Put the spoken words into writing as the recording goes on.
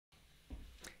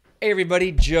Hey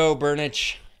everybody, Joe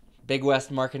Burnich,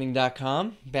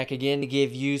 BigWestMarketing.com, back again to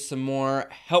give you some more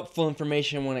helpful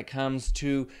information when it comes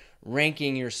to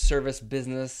ranking your service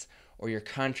business or your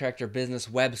contractor business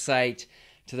website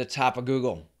to the top of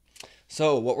Google.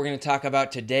 So what we're going to talk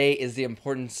about today is the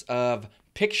importance of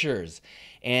pictures.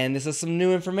 And this is some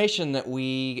new information that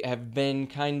we have been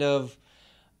kind of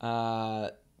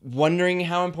wondering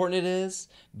how important it is.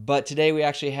 But today we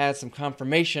actually had some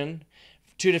confirmation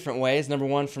two different ways. Number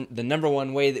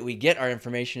one way that we get our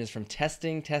information is from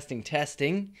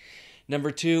testing.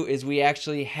 Number two is we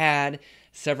actually had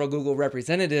several Google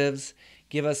representatives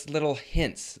give us little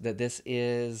hints that this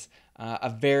is a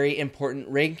very important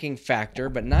ranking factor,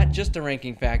 but not just a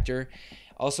ranking factor,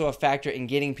 also a factor in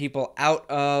getting people out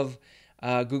of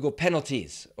Google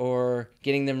penalties or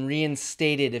getting them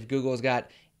reinstated if Google's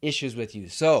got issues with you.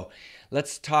 So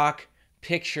let's talk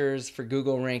pictures for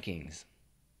Google rankings.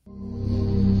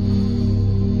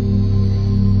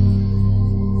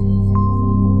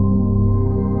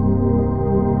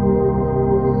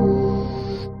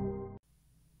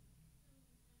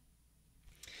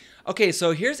 Okay,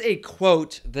 so here's a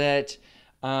quote that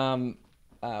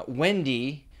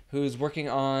Wendy, who's working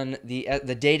on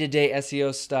the day-to-day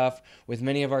SEO stuff with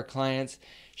many of our clients,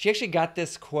 she actually got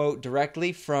this quote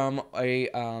directly from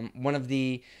one of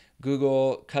the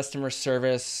Google customer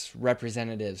service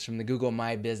representatives from the Google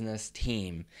My Business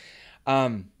team.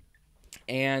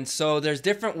 And so there's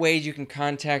different ways you can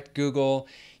contact Google.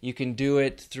 You can do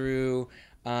it through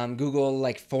Google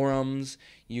like forums.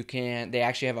 They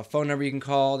actually have a phone number you can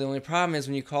call. The only problem is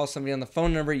when you call somebody on the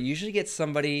phone number, you usually get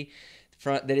somebody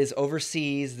that is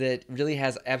overseas that really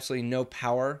has absolutely no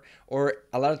power or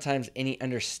a lot of times any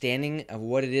understanding of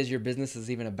what it is your business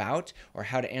is even about or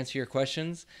how to answer your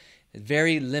questions. It's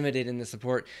very limited in the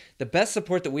support. The best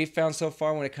support that we've found so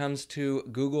far when it comes to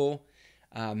Google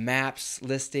Maps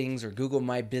listings or Google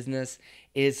My Business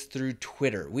is through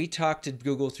Twitter. We talk to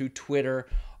Google through Twitter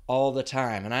all the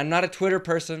time. And I'm not a Twitter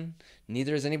person,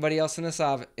 neither is anybody else in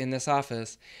this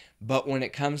office, but when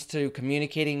it comes to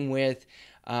communicating with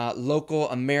local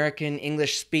American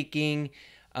English-speaking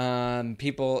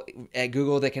people at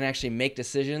Google that can actually make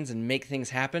decisions and make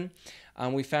things happen,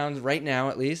 we found right now,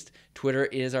 at least, Twitter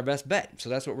is our best bet. So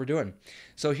that's what we're doing.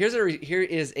 So here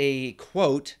is a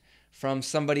quote from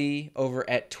somebody over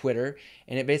at Twitter,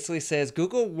 and it basically says,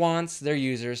 Google wants their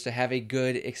users to have a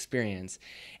good experience,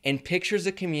 and pictures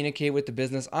that communicate what the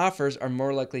business offers are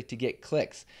more likely to get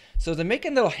clicks. So they're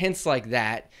making little hints like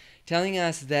that, telling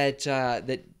us that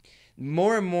that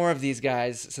more and more of these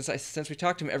guys, since we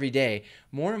talk to them every day,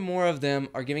 more and more of them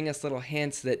are giving us little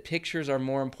hints that pictures are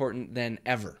more important than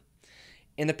ever.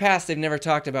 In the past, they've never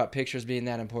talked about pictures being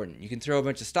that important. You can throw a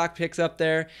bunch of stock pics up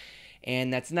there,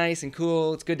 and that's nice and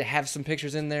cool. It's good to have some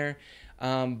pictures in there,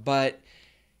 but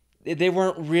they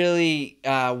weren't really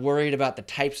worried about the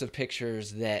types of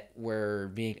pictures that were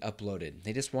being uploaded.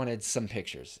 They just wanted some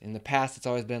pictures. In the past, it's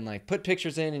always been like, put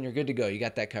pictures in and you're good to go. You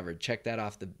got that covered. Check that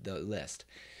off the list.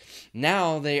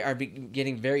 Now they are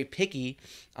getting very picky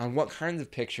on what kinds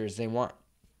of pictures they want.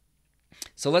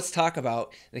 So let's talk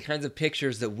about the kinds of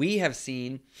pictures that we have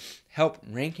seen help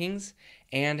rankings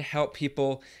and help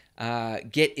people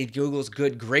get in Google's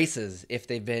good graces if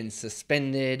they've been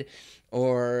suspended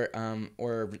or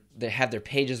they have their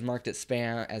pages marked as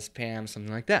spam,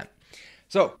 something like that.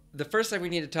 So the first thing we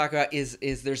need to talk about is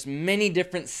there's many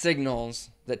different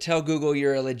signals that tell Google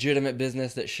you're a legitimate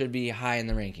business that should be high in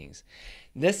the rankings.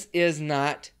 This is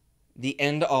not the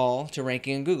end all to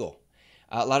ranking in Google.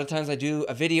 A lot of times I do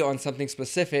a video on something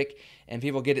specific and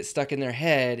people get it stuck in their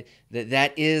head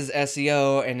that is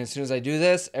SEO, and as soon as I do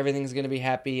this, everything's going to be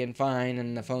happy and fine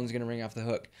and the phone's going to ring off the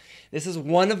hook. This is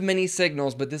one of many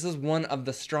signals, but this is one of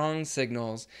the strong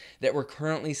signals that we're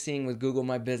currently seeing with Google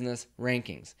My Business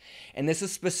rankings. And this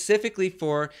is specifically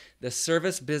for the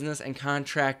service, business, and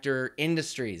contractor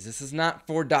industries. This is not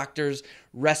for doctors,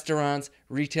 restaurants,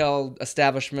 retail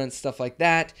establishments, stuff like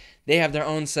that. They have their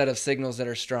own set of signals that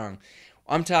are strong.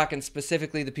 I'm talking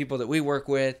specifically the people that we work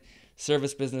with,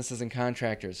 service businesses and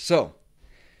contractors. So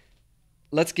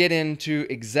let's get into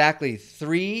exactly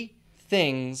 3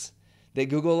 things that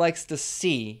Google likes to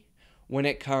see when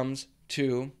it comes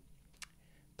to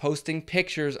posting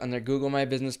pictures on their Google My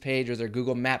Business page or their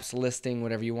Google Maps listing,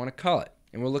 whatever you want to call it.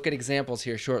 And we'll look at examples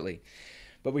here shortly.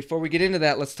 But before we get into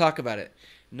that, let's talk about it.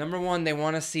 Number 1, they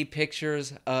want to see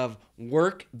pictures of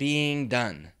work being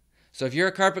done. So if you're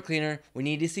a carpet cleaner, we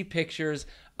need to see pictures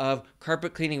of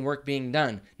carpet cleaning work being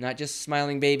done, not just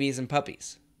smiling babies and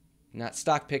puppies. Not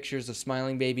stock pictures of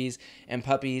smiling babies and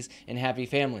puppies and happy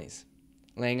families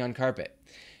laying on carpet.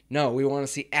 No, we want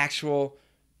to see actual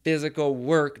physical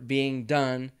work being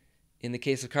done in the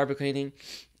case of carpet cleaning,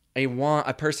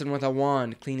 a person with a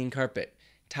wand cleaning carpet.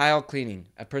 Tile cleaning,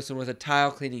 a person with a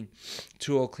tile cleaning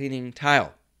tool cleaning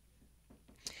tile.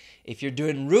 If you're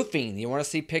doing roofing, you want to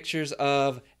see pictures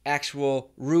of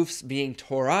actual roofs being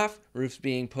tore off, roofs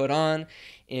being put on.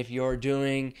 If you're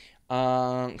doing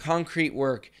concrete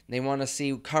work, they want to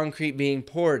see concrete being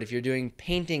poured. If you're doing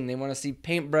painting, they want to see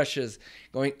paintbrushes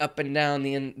going up and down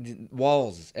the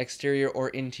walls, exterior or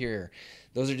interior.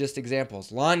 Those are just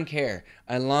examples. Lawn care,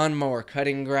 a lawnmower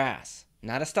cutting grass.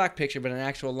 Not a stock picture, but an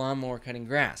actual lawnmower cutting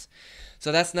grass.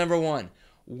 So that's number one,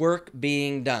 work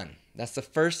being done. That's the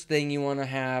first thing you want to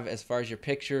have as far as your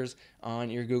pictures on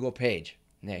your Google page.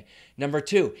 Okay. Number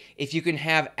two, if you can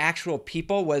have actual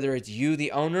people, whether it's you,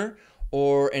 the owner,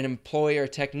 or an employee or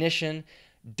technician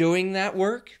doing that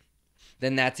work,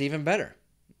 then that's even better.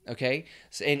 Okay.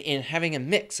 So, and having a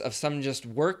mix of some just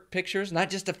work pictures, not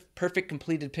just a perfect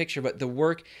completed picture, but the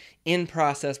work in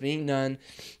process being done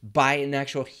by an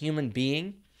actual human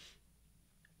being,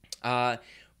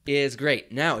 is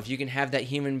great. Now, if you can have that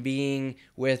human being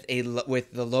with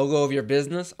the logo of your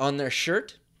business on their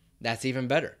shirt, that's even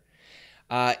better.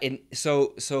 And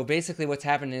so basically what's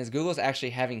happening is Google's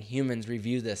actually having humans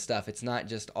review this stuff. It's not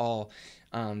just all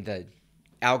the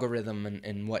algorithm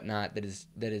and whatnot that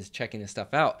is checking this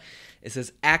stuff out. It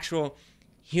says actual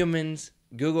humans,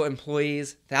 Google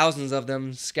employees, thousands of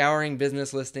them, scouring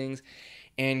business listings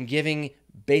and giving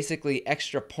basically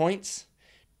extra points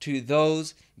to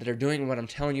those that are doing what I'm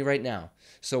telling you right now.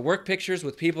 So work pictures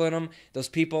with people in them. Those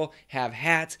people have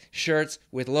hats, shirts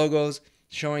with logos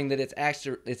showing that it's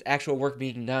actual work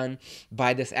being done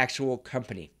by this actual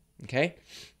company. Okay?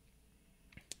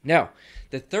 Now,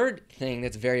 the third thing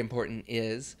that's very important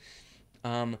is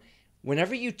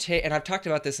whenever you take, and I've talked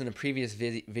about this in a previous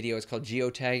video, it's called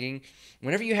geotagging.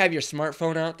 Whenever you have your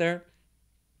smartphone out there,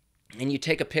 and you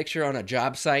take a picture on a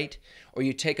job site, or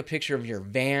you take a picture of your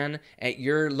van at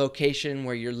your location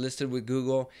where you're listed with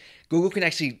Google, Google can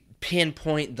actually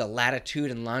pinpoint the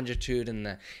latitude and longitude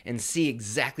and see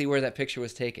exactly where that picture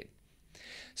was taken.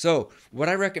 So what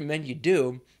I recommend you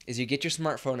do is you get your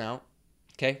smartphone out.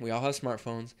 Okay, we all have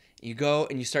smartphones. You go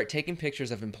and you start taking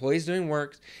pictures of employees doing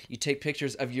work. You take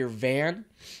pictures of your van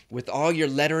with all your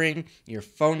lettering, your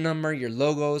phone number, your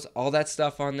logos, all that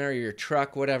stuff on there, your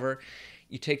truck, whatever.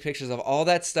 You take pictures of all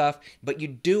that stuff, but you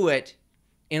do it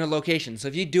in a location. So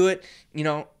if you do it,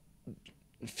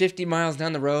 50 miles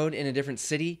down the road in a different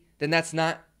city, then that's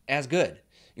not as good.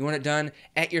 You want it done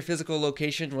at your physical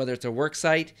location, whether it's a work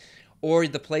site or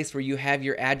the place where you have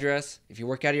your address. If you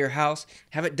work out of your house,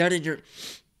 have it done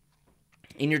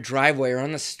in your driveway or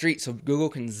on the street so Google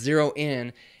can zero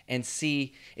in and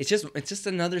see. It's just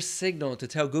another signal to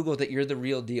tell Google that you're the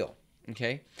real deal.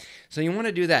 Okay, so you want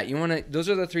to do that. Those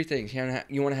are the three things.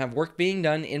 You want to have work being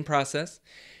done in process.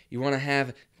 You want to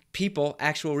have people,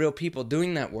 actual real people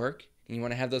doing that work. And you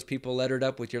want to have those people lettered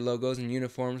up with your logos and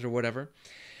uniforms or whatever.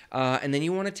 And then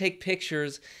you want to take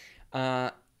pictures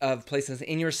of places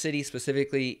in your city,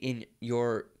 specifically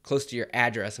close to your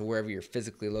address or wherever you're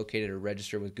physically located or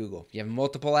registered with Google. If you have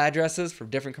multiple addresses for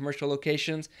different commercial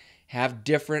locations, have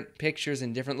different pictures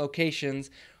in different locations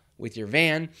with your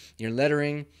van, your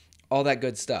lettering, all that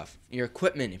good stuff. Your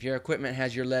equipment, if your equipment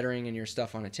has your lettering and your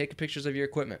stuff on it, take pictures of your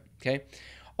equipment, okay?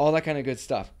 All that kind of good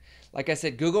stuff. Like I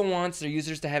said, Google wants their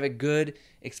users to have a good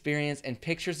experience, and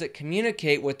pictures that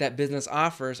communicate what that business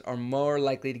offers are more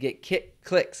likely to get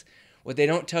clicks. What they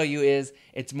don't tell you is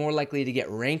it's more likely to get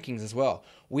rankings as well.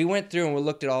 We went through and we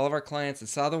looked at all of our clients and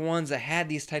saw the ones that had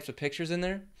these types of pictures in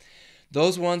there.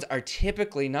 Those ones are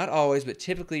typically, not always, but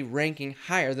typically ranking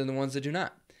higher than the ones that do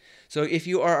not. So if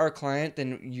you are our client,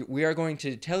 then we are going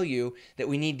to tell you that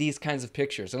we need these kinds of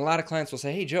pictures. And a lot of clients will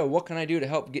say, hey, Joe, what can I do to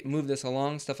help move this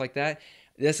along, stuff like that.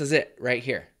 This is it right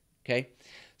here, okay?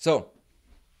 So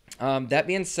that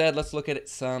being said, let's look at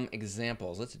some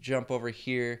examples. Let's jump over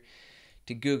here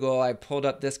to Google. I pulled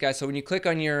up this guy. So when you click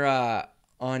on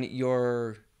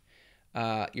your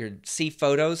see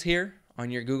photos here on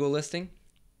your Google listing,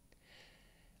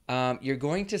 you're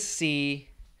going to see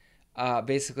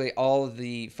basically all of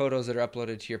the photos that are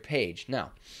uploaded to your page.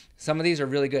 Now, some of these are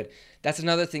really good. That's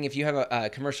another thing. If you have a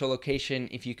commercial location,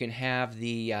 if you can have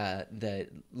the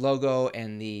logo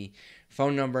and the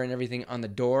phone number and everything on the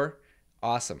door,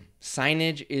 awesome.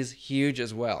 Signage is huge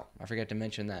as well. I forgot to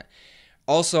mention that.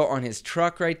 Also on his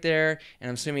truck right there, and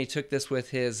I'm assuming he took this with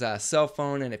his cell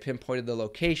phone and it pinpointed the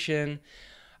location.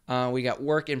 We got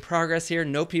work in progress here.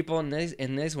 No people in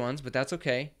these ones, but that's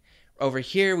okay. Over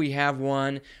here, we have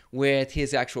one with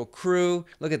his actual crew.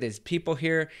 Look at these people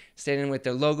here standing with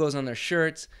their logos on their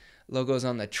shirts, logos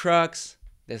on the trucks.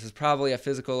 This is probably a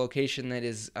physical location that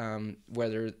is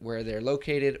where they're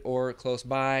located or close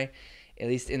by, at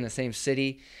least in the same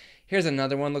city. Here's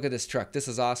another one. Look at this truck. This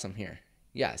is awesome here.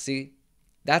 Yeah, see?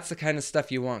 That's the kind of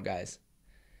stuff you want, guys.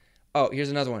 Oh, here's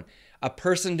another one. A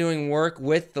person doing work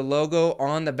with the logo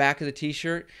on the back of the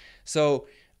t-shirt. So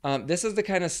this is the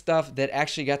kind of stuff that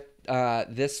actually got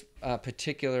this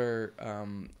particular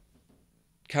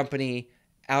company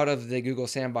out of the Google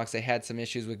sandbox. They had some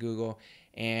issues with Google,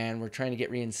 and we're trying to get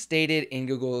reinstated in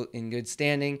Google in good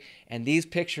standing. And these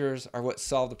pictures are what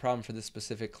solved the problem for this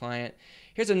specific client.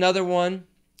 Here's another one.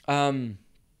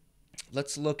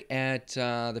 Let's look at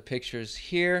the pictures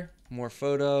here. More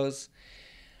photos.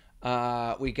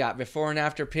 We got before and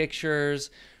after pictures.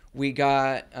 We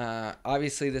got,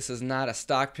 obviously this is not a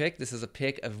stock pic. This is a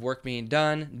pic of work being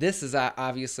done. This is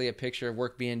obviously a picture of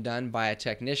work being done by a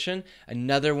technician.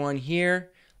 Another one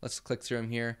here. Let's click through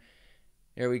them here.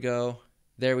 There we go.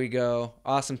 There we go.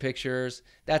 Awesome pictures.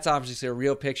 That's obviously a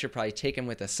real picture, probably taken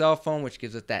with a cell phone, which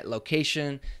gives it that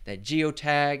location, that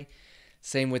geotag.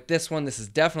 Same with this one. This is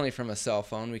definitely from a cell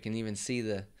phone. We can even see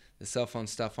the cell phone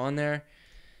stuff on there.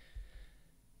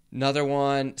 Another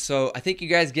one. So I think you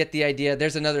guys get the idea.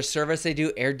 There's another service they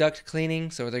do, air duct cleaning.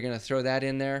 So they're going to throw that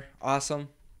in there. Awesome.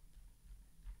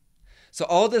 So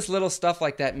all this little stuff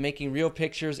like that, making real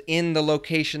pictures in the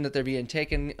location that they're being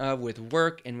taken with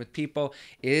work and with people,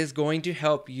 is going to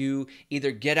help you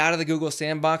either get out of the Google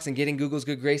sandbox and get in Google's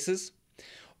good graces,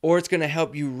 or it's going to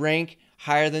help you rank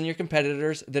higher than your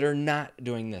competitors that are not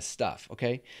doing this stuff,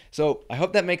 okay? So I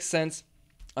hope that makes sense.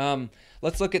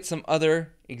 Let's look at some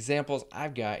other examples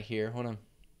I've got here. Hold on.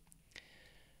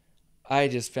 I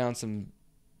just found some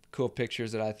cool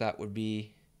pictures that I thought would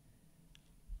be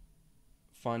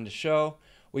fun to show.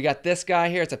 We got this guy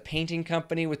here. It's a painting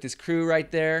company with this crew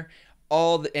right there.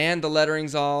 And the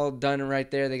lettering's all done right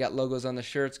there. They got logos on the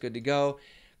shirts. Good to go.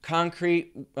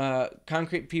 Concrete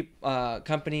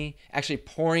company actually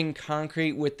pouring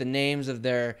concrete with the names of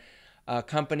their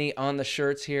company on the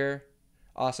shirts here.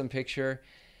 Awesome picture.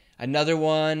 Another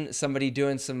one, somebody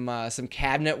doing some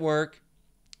cabinet work.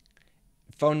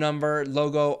 Phone number,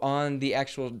 logo on the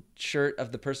actual shirt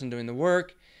of the person doing the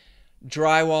work.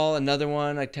 Drywall, another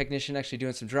one, a technician actually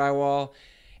doing some drywall.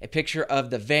 A picture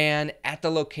of the van at the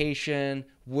location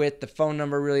with the phone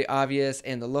number really obvious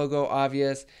and the logo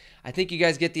obvious. I think you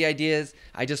guys get the ideas.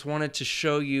 I just wanted to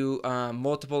show you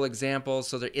multiple examples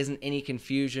so there isn't any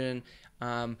confusion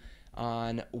on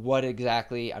what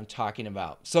exactly I'm talking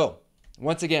about. So,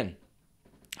 once again,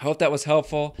 I hope that was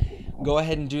helpful. Go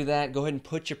ahead and do that. Go ahead and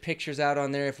put your pictures out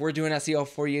on there. If we're doing SEO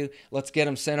for you, let's get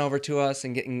them sent over to us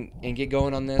and get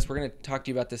going on this. We're going to talk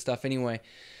to you about this stuff anyway.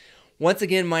 Once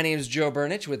again, my name is Joe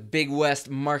Burnich with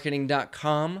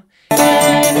BigWestMarketing.com.